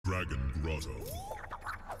Dragon Grotto.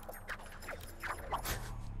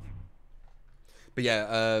 But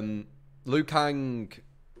yeah, Liu Kang,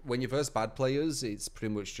 when you first bad players, it's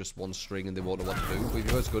pretty much just one string and they won't know what to do. But if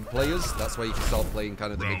you first good players, that's where you can start playing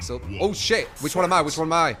kind of the mix-up. Oh shit! Which one am I? Which one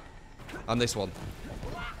am I? I'm this one.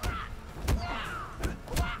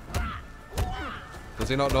 Does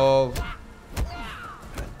he not know?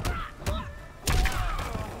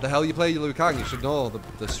 The hell you play Liu Kang? You should know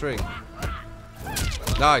the string.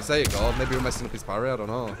 Nice, there you go. Maybe you're messing up his parry, I don't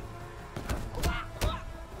know.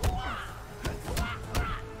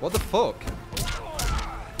 What the fuck?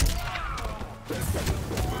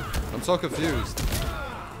 I'm so confused.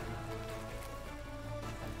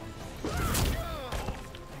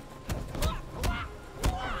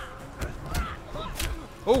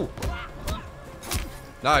 Oh!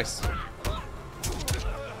 Nice.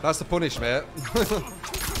 That's the punish, mate.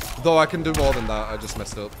 Though I can do more than that, I just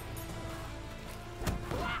messed up.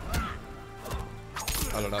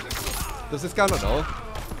 I don't know. Does this guy not know?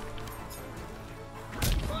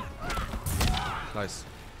 Nice.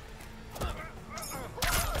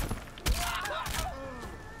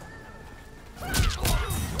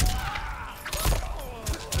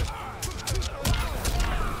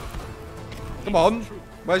 Come on.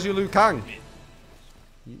 Where's your Liu Kang?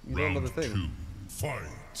 You don't know the thing. Round 2,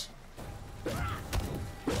 fight.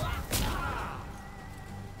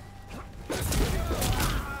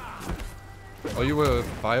 Oh, you were a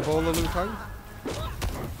fireballer, Liu Kang?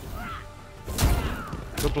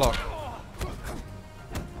 Good block.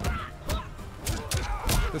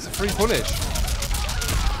 It's a free punish.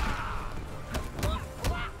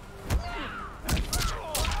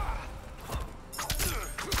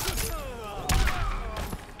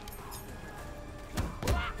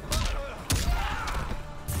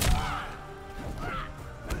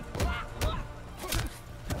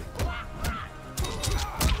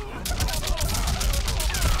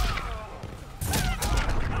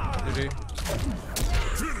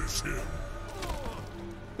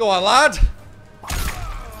 Go on, lad.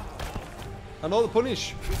 I know the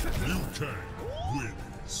punish. Liu Kang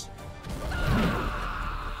wins.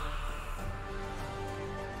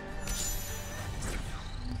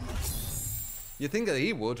 You think that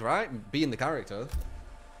he would, right? Being the character.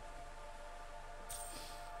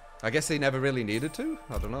 I guess he never really needed to.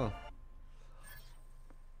 I don't know.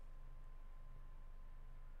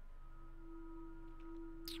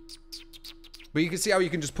 But you can see how you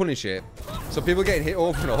can just punish it. So people getting hit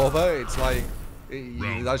over and over, it's like,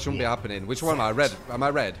 that shouldn't be happening. Which one am I? Red? Am I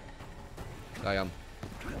red? I am.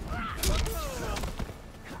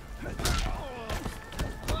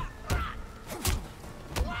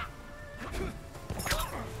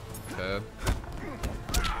 Okay.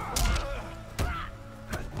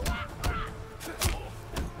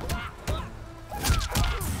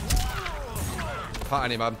 Pat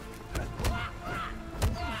any man.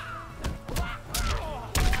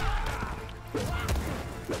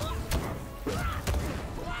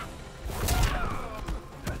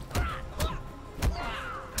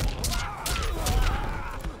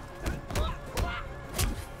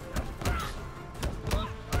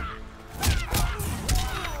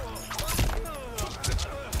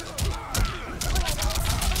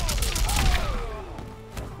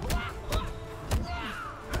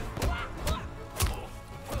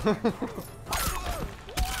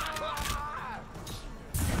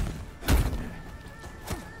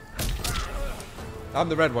 I'm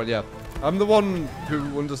the red one, yeah. I'm the one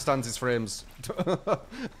who understands his frames.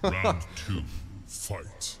 Round 2,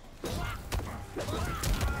 fight.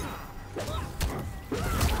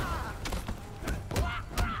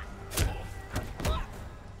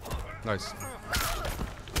 Nice.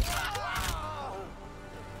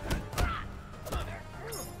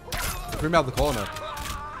 Bring me out the corner.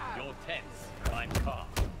 You're tense, I'm calm.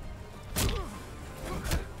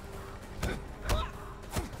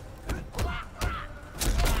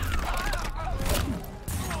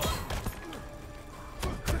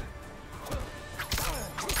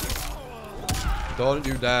 Don't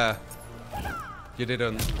you dare. You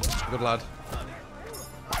didn't. Good lad.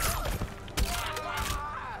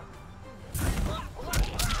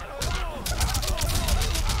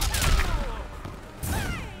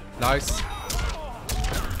 Nice.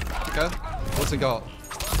 Okay. What's he got?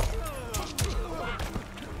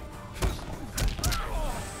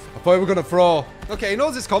 I thought we were gonna throw. Okay, he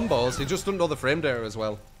knows his combos. He just doesn't know the frame data as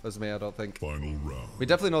well as me, I don't think. Final round. He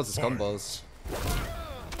definitely knows his Fight. combos.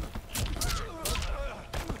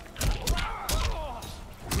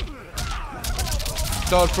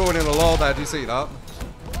 Started throwing in a low there, do you see that?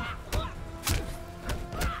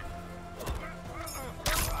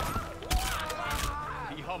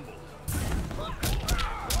 Be humble. humbled.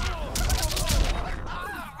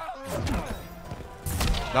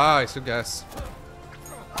 Nice, good guess.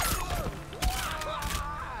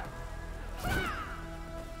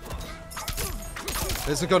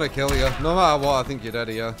 This is gonna kill you. No matter what, I think you're dead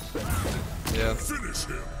here. Yeah. Finish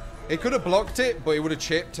him. He could have blocked it, but he would have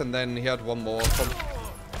chipped, and then he had one more. Liu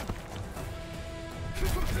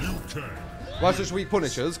Kang. Why should we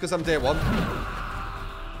punish us? Because I'm day one.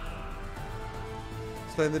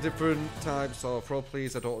 Explain the different types of throw,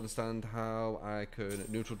 please. I don't understand how I can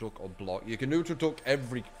neutral duck or block. You can neutral duck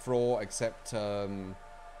every throw except command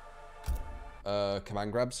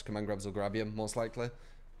grabs. Command grabs will grab you, most likely.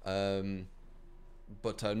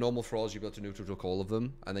 But normal throws, you'll be able to neutral duck all of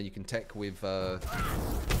them. And then you can tech with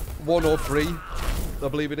 1 or 3, I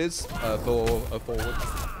believe it is, for a forward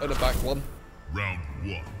and a back one. Round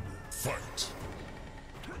 1. Fight.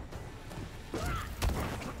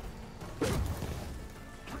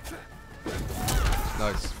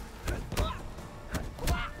 Nice.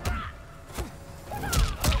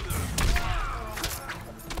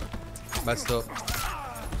 Messed up.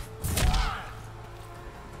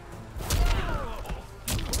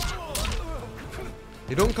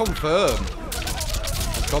 He don't confirm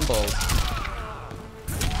his combos.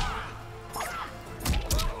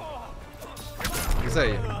 You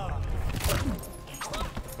see?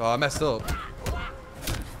 Oh, I messed up.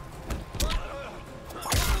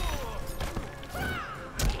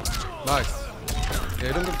 Nice. Yeah,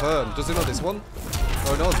 he don't confirm. Does he know this one?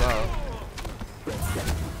 Oh, he knows that.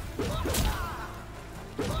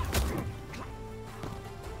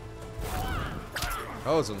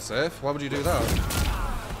 That was unsafe. Why would you do that?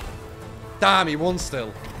 Damn, he won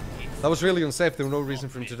still. That was really unsafe. There was no reason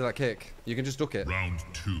for him to do that kick. You can just duck it. Round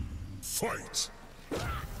 2. Fight.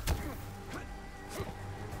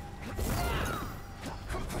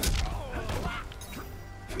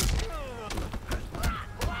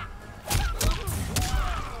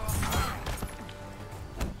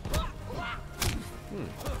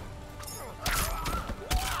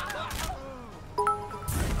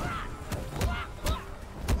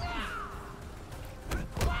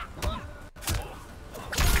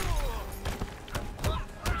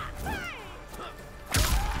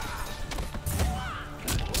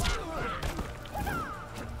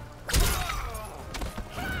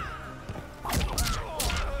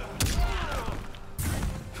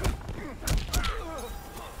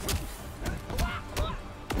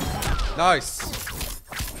 Nice.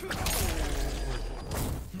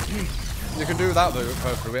 You can do that though,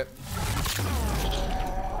 go through it.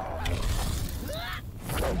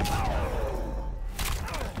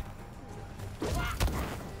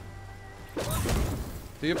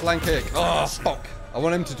 Do your flank kick. Oh, fuck. I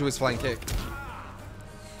want him to do his flank kick.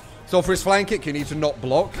 So for his flank kick, you need to not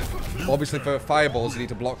block. Obviously for fireballs, you need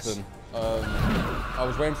to block them. I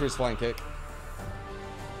was waiting for his flank kick.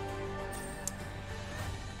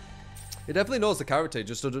 He definitely knows the character, he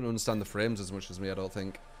just doesn't understand the frames as much as me, I don't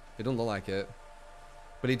think. He doesn't look like it.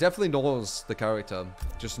 But he definitely knows the character,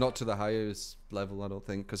 just not to the highest level, I don't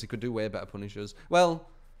think, because he could do way better punishers. Well,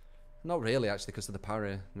 not really, actually, because of the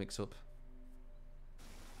parry mix-up.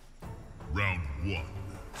 Round 1.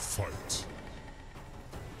 Fight.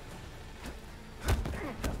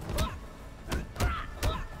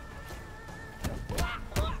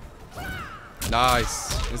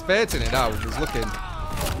 Nice. He's baiting it now, he's looking.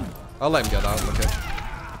 I'll let him get out, okay.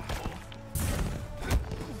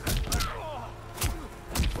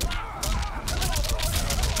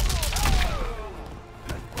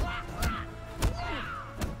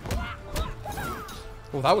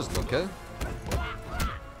 Oh, that was lucky.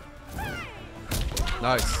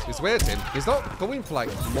 Nice. He's waiting. He's not going for like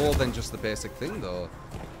more than just the basic thing though.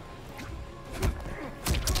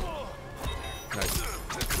 Nice.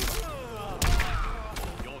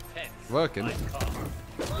 Working.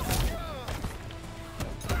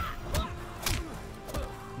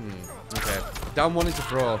 Okay. Down wanting to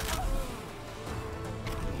throw.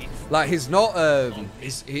 Like he's not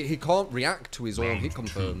he can't react to his own hit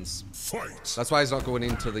confirms. Fight. That's why he's not going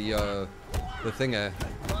into the thinger.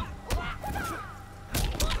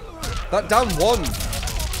 That down one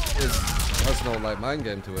has no like mind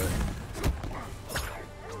game to it.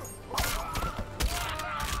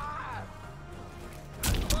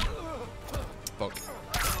 Fuck.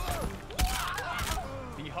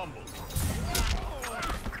 Be humble.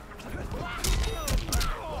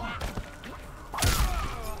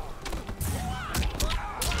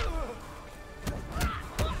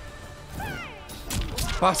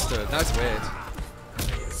 Bastard, nice wait.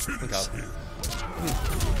 Okay.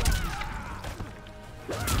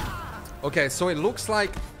 Okay, so it looks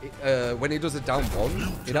like when he does a down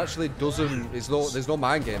one, it actually doesn't. There's no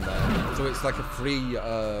mind game there, so it's like a free.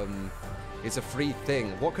 It's a free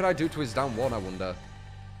thing. What could I do to his down one? I wonder.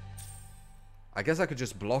 I guess I could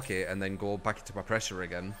just block it and then go back into my pressure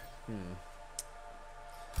again.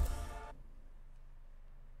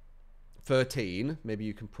 13. Maybe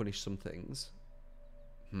you can punish some things.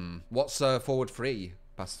 What's forward 3,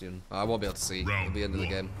 Bastion? I won't be able to see. It'll be the end of the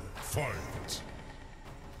game. Fight.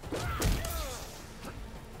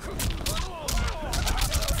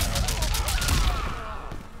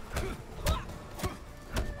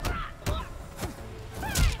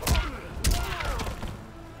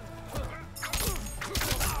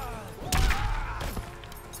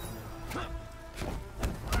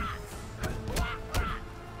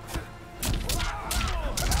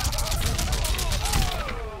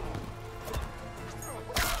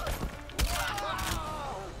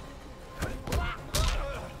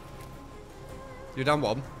 You're down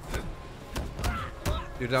one.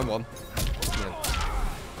 You're down one. Yeah.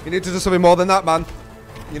 You need to do something more than that, man.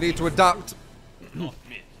 You need to adapt.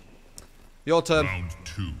 Your turn. Round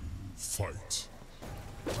 2. Fight.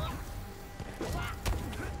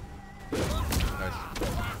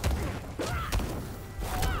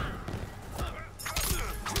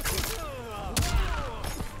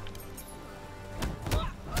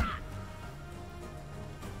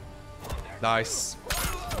 Nice.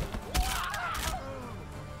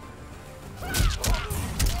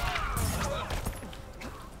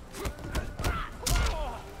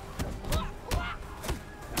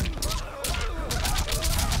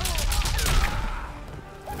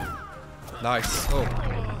 Nice. Oh.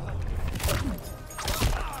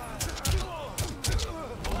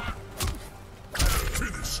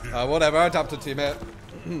 Whatever, I adapted to you, mate.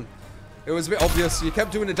 It was a bit obvious. You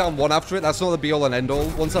kept doing it down one after it. That's not the be all and end all.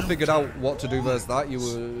 Once I figured out what to do versus that, you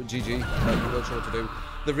were GG. You weren't sure what to do.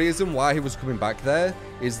 The reason why he was coming back there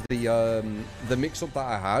is the mix-up that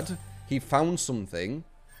I had. He found something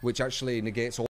which actually negates all